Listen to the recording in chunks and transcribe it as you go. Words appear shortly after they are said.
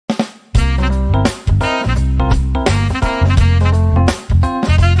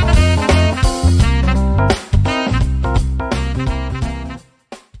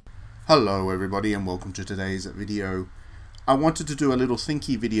Hello everybody and welcome to today's video. I wanted to do a little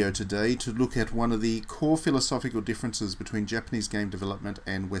thinky video today to look at one of the core philosophical differences between Japanese game development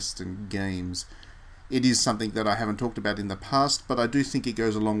and Western games. It is something that I haven't talked about in the past, but I do think it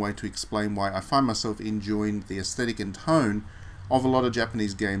goes a long way to explain why I find myself enjoying the aesthetic and tone of a lot of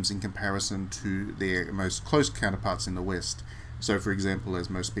Japanese games in comparison to their most close counterparts in the West. So for example, as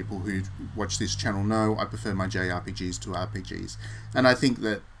most people who watch this channel know, I prefer my JRPGs to RPGs. And I think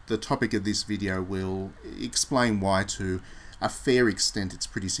that the topic of this video will explain why to a fair extent. It's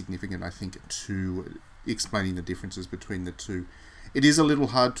pretty significant, I think, to explaining the differences between the two. It is a little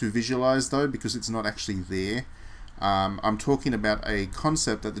hard to visualize though because it's not actually there. I'm talking about a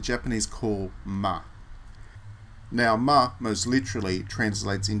concept that the Japanese call ma. Now ma most literally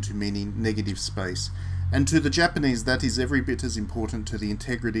translates into meaning negative space, and to the Japanese that is every bit as important to the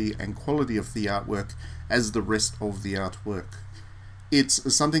integrity and quality of the artwork as the rest of the artwork.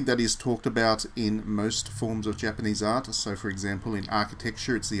 It's something that is talked about in most forms of Japanese art. So for example, in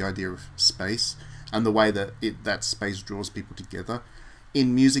architecture, it's the idea of space and the way that that space draws people together.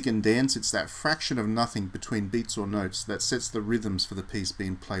 In music and dance, it's that fraction of nothing between beats or notes that sets the rhythms for the piece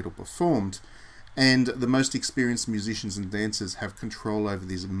being played or performed. And the most experienced musicians and dancers have control over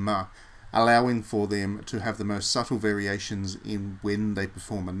this ma, allowing for them to have the most subtle variations in when they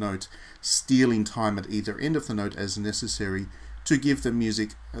perform a note, stealing time at either end of the note as necessary to give the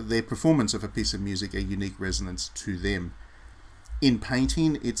music, their performance of a piece of music, a unique resonance to them. In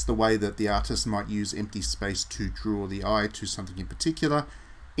painting, it's the way that the artist might use empty space to draw the eye to something in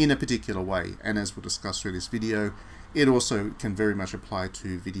a particular way. And as we'll discuss through this video, it also can very much apply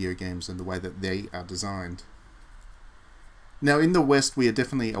to video games and the way that they are designed. Now in the West, we are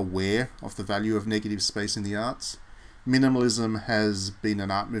definitely aware of the value of negative space in the arts. Minimalism has been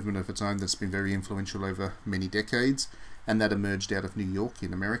an art movement of its own that's been very influential over many decades, and that emerged out of New York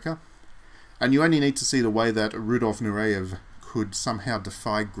in America. And you only need to see the way that Rudolf Nureyev could somehow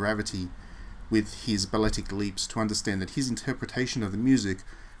defy gravity with his balletic leaps to understand that his interpretation of the music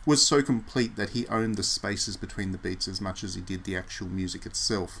was so complete that he owned the spaces between the beats as much as he did the actual music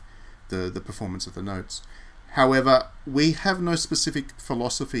itself, the performance of the notes. However, we have no specific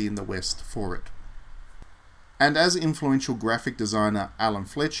philosophy in the West for it. And as influential graphic designer Alan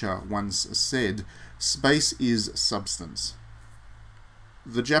Fletcher once said, space is substance.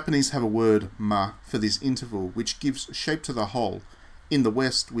 The Japanese have a word ma for this interval, which gives shape to the whole. In the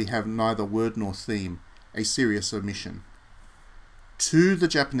West, we have neither word nor theme, a serious omission. To the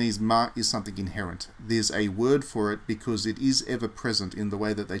Japanese, ma is something inherent. There's a word for it because it is ever present in the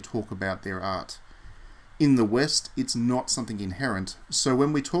way that they talk about their art. In the West, it's not something inherent, so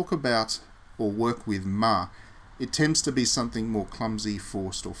when we talk about or work with ma, it tends to be something more clumsy,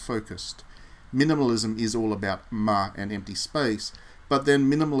 forced, or focused. Minimalism is all about ma and empty space, but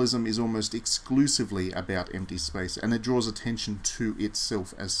then minimalism is almost exclusively about empty space, and it draws attention to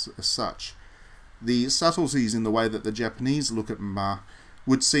itself as such. The subtleties in the way that the Japanese look at ma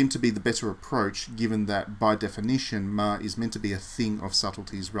would seem to be the better approach, given that by definition ma is meant to be a thing of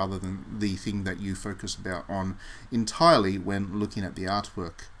subtleties rather than the thing that you focus on entirely when looking at the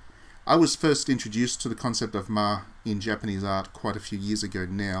artwork. I was first introduced to the concept of ma in Japanese art quite a few years ago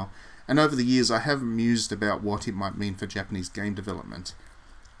now, and over the years I have mused about what it might mean for Japanese game development.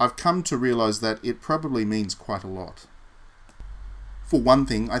 I've come to realize that it probably means quite a lot. For one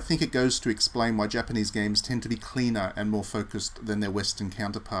thing, I think it goes to explain why Japanese games tend to be cleaner and more focused than their Western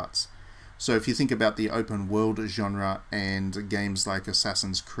counterparts. So if you think about the open world genre and games like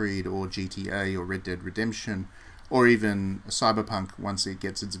Assassin's Creed or GTA or Red Dead Redemption, or even Cyberpunk once it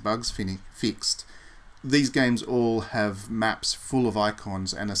gets its bugs fixed, these games all have maps full of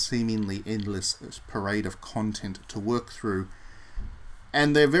icons and a seemingly endless parade of content to work through.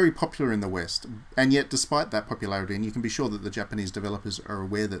 And they're very popular in the West. And yet, despite that popularity, and you can be sure that the Japanese developers are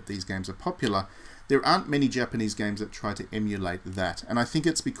aware that these games are popular, there aren't many Japanese games that try to emulate that. And I think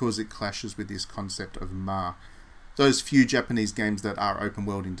it's because it clashes with this concept of ma. Those few Japanese games that are open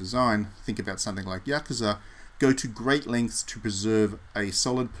world in design, think about something like Yakuza, go to great lengths to preserve a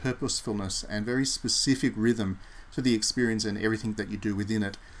solid purposefulness and very specific rhythm to the experience and everything that you do within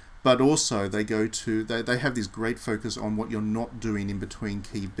it. But also they have this great focus on what you're not doing in between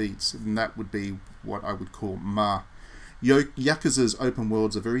key beats, and that would be what I would call ma. Yakuza's open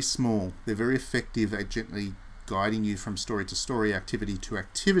worlds are very small, they're very effective at gently guiding you from story to story, activity to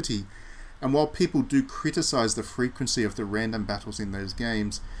activity, and while people do criticize the frequency of the random battles in those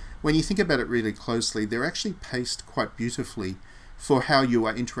games, when you think about it really closely, they're actually paced quite beautifully for how you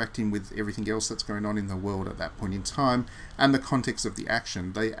are interacting with everything else that's going on in the world at that point in time and the context of the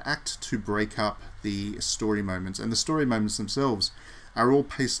action. They act to break up the story moments, and the story moments themselves are all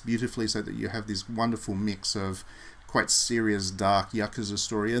paced beautifully so that you have this wonderful mix of quite serious, dark Yakuza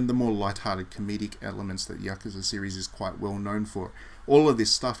story and the more light-hearted comedic elements that Yakuza series is quite well known for. All of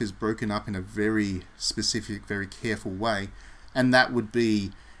this stuff is broken up in a very specific, very careful way, and that would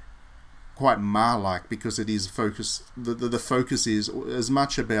be quite Ma-like because it is focused. The focus is as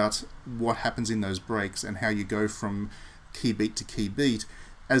much about what happens in those breaks and how you go from key beat to key beat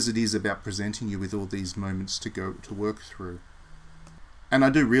as it is about presenting you with all these moments to work through. And I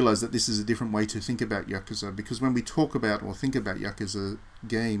do realize that this is a different way to think about Yakuza, because when we talk about or think about Yakuza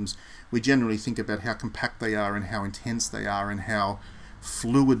games, we generally think about how compact they are and how intense they are and how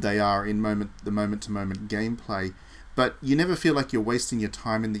fluid they are in the moment-to-moment gameplay. But you never feel like you're wasting your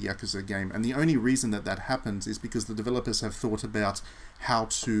time in the Yakuza game, and the only reason that happens is because the developers have thought about how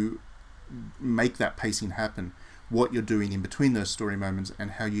to make that pacing happen, what you're doing in between those story moments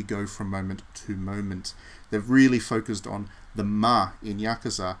and how you go from moment to moment. They've really focused on the Ma in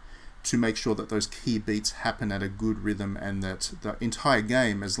Yakuza to make sure that those key beats happen at a good rhythm and that the entire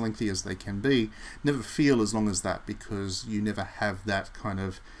game, as lengthy as they can be, never feel as long as that, because you never have that kind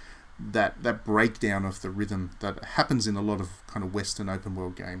of that breakdown of the rhythm that happens in a lot of kind of Western open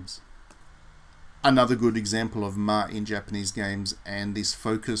world games. Another good example of Ma in Japanese games and this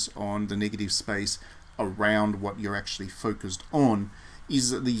focus on the negative space around what you're actually focused on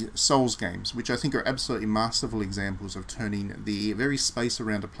is the Souls games, which I think are absolutely masterful examples of turning the very space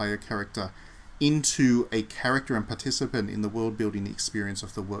around a player character into a character and participant in the world building experience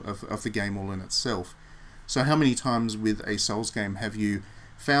of the game all in itself. So how many times with a Souls game have you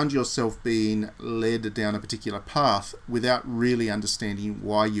found yourself being led down a particular path without really understanding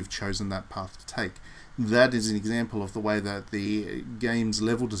why you've chosen that path to take? That is an example of the way that the game's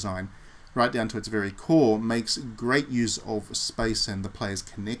level design, right down to its very core, makes great use of space and the player's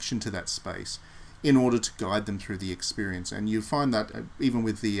connection to that space in order to guide them through the experience. And you find that even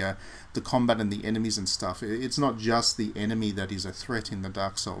with the combat and the enemies and stuff, it's not just the enemy that is a threat in the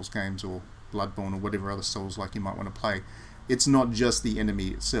Dark Souls games or Bloodborne or whatever other Souls-like you might want to play. It's not just the enemy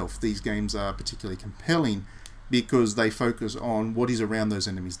itself. These games are particularly compelling because they focus on what is around those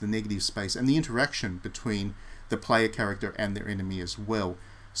enemies, the negative space, and the interaction between the player character and their enemy as well.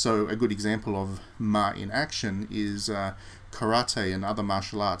 So a good example of Ma in action is karate and other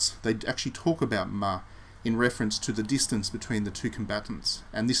martial arts. They actually talk about Ma in reference to the distance between the two combatants,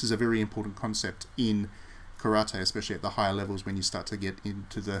 and this is a very important concept in karate, especially at the higher levels when you start to get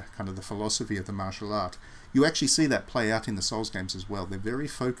into the kind of the philosophy of the martial art. You actually see that play out in the Souls games as well. They're very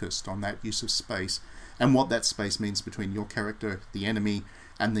focused on that use of space and what that space means between your character, the enemy,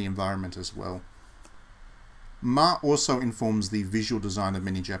 and the environment as well. Ma also informs the visual design of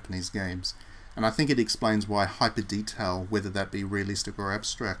many Japanese games, and I think it explains why hyper detail, whether that be realistic or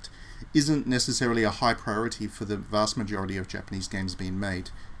abstract, isn't necessarily a high priority for the vast majority of Japanese games being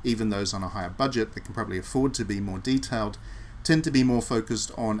made. Even those on a higher budget that can probably afford to be more detailed tend to be more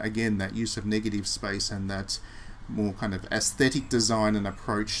focused on, again, that use of negative space and that more kind of aesthetic design and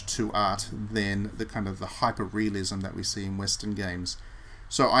approach to art than the kind of the hyper realism that we see in Western games.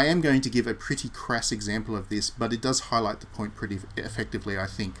 So I am going to give a pretty crass example of this, but it does highlight the point pretty effectively, I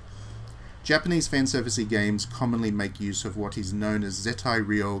think. Japanese fanservice games commonly make use of what is known as Zetai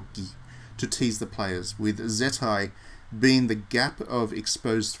Ryogi to tease the players, with Zetai being the gap of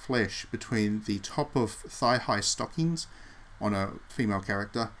exposed flesh between the top of thigh-high stockings on a female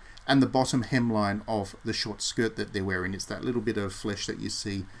character and the bottom hemline of the short skirt that they're wearing. It's that little bit of flesh that you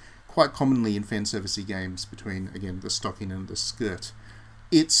see quite commonly in fanservice games between, again, the stocking and the skirt.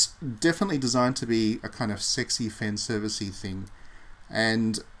 It's definitely designed to be a kind of sexy fanservice thing,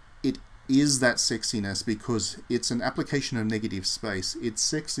 and it is that sexiness because it's an application of negative space. It's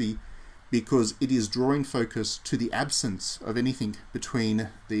sexy because it is drawing focus to the absence of anything between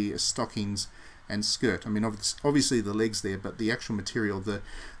the stockings and skirt. I mean, obviously the legs there, but the actual material, the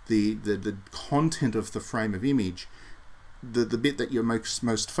content of the frame of image, the bit that you're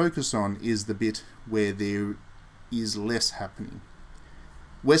most focused on is the bit where there is less happening.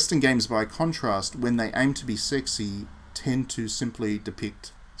 Western games, by contrast, when they aim to be sexy, tend to simply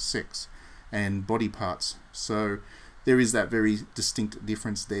depict sex and body parts. So there is that very distinct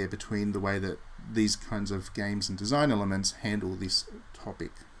difference there between the way that these kinds of games and design elements handle this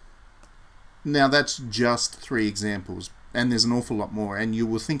topic. Now that's just 3 examples, and there's an awful lot more, and you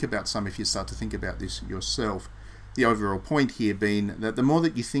will think about some if you start to think about this yourself. The overall point here being that the more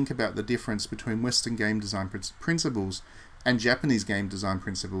that you think about the difference between Western game design principles and Japanese game design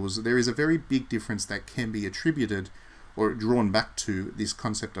principles, there is a very big difference that can be attributed or drawn back to this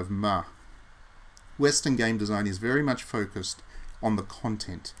concept of Ma. Western game design is very much focused on the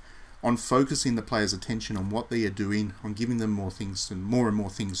content, on focusing the player's attention on what they are doing, on giving them more and more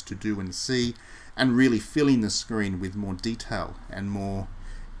things to do and see, and really filling the screen with more detail and more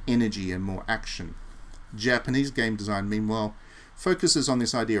energy and more action. Japanese game design, meanwhile, focuses on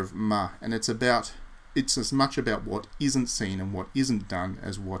this idea of ma, and it's as much about what isn't seen and what isn't done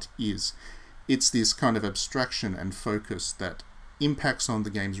as what is. It's this kind of abstraction and focus that impacts on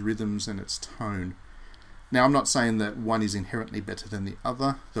the game's rhythms and its tone. Now, I'm not saying that one is inherently better than the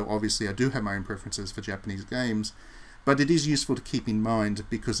other, though obviously I do have my own preferences for Japanese games, but it is useful to keep in mind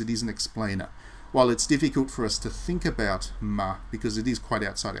because it is an explainer. While it's difficult for us to think about ma because it is quite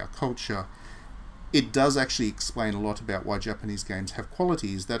outside our culture, it does actually explain a lot about why Japanese games have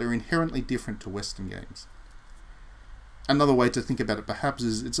qualities that are inherently different to Western games. Another way to think about it perhaps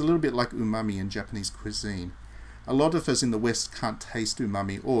is it's a little bit like umami in Japanese cuisine. A lot of us in the West can't taste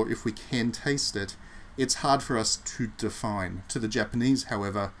umami, or if we can taste it, it's hard for us to define. To the Japanese,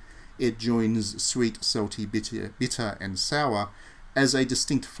 however, it joins sweet, salty, bitter and sour as a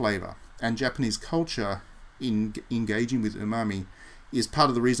distinct flavour. And Japanese culture, in engaging with umami, is part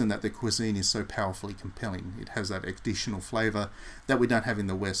of the reason that the cuisine is so powerfully compelling. It has that additional flavour that we don't have in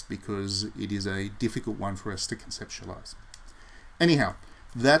the West because it is a difficult one for us to conceptualize. Anyhow,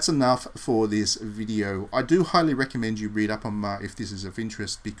 that's enough for this video. I do highly recommend you read up on ma if this is of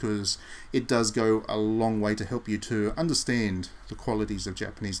interest, because it does go a long way to help you to understand the qualities of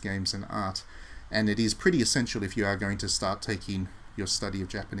Japanese games and art, and it is pretty essential if you are going to start taking your study of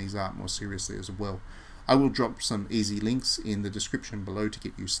Japanese art more seriously as well. I will drop some easy links in the description below to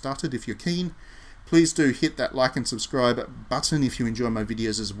get you started if you're keen. Please do hit that like and subscribe button if you enjoy my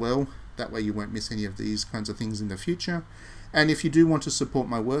videos as well. That way you won't miss any of these kinds of things in the future. And if you do want to support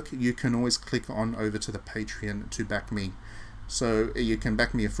my work, you can always click on over to the Patreon to back me. So you can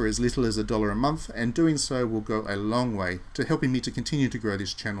back me for as little as $1 a month, and doing so will go a long way to helping me to continue to grow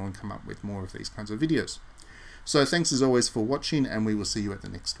this channel and come up with more of these kinds of videos. So thanks as always for watching, and we will see you at the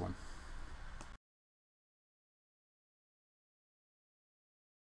next one.